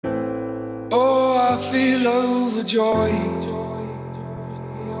Oh, I feel overjoyed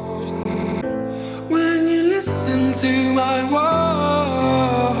when you listen to my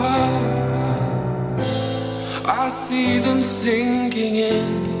words. I see them sinking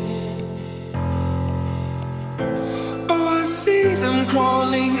in. Oh, I see them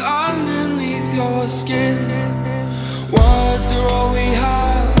crawling underneath your skin. Words are all we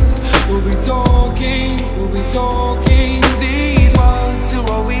have. We'll be talking, we'll be talking. These words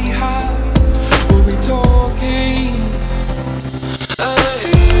are all we have. We'll be talking.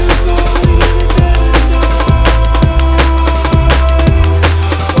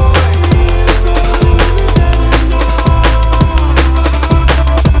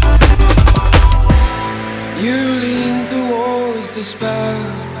 You lean towards despair.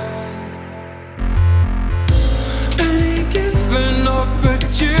 Any given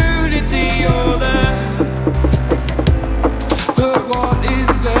opportunity, you're there. But what is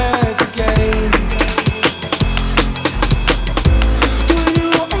there to gain when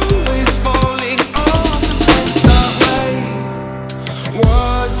you're always falling off the fence that way?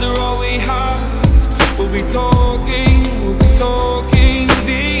 Words are all we have. We'll be talking, we'll be talking.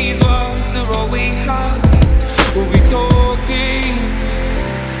 These words are all we have. We'll be talking,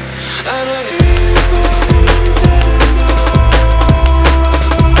 and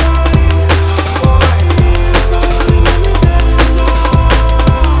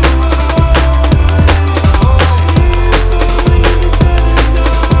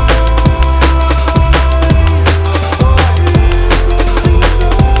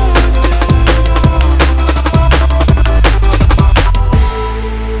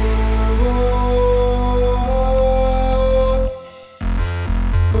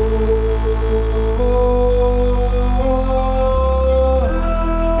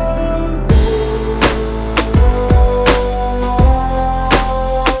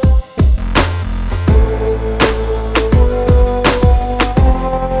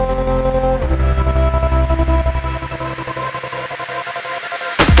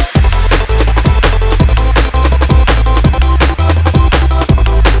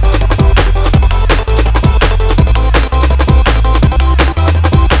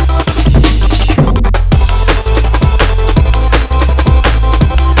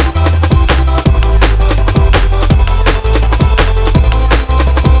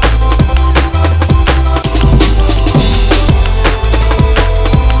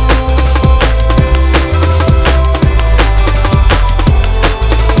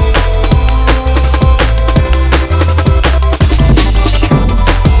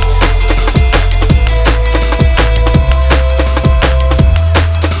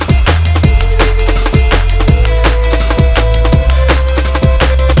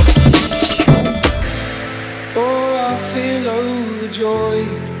overjoyed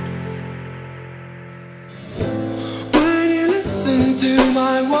when you listen to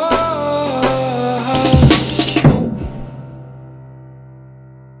my words.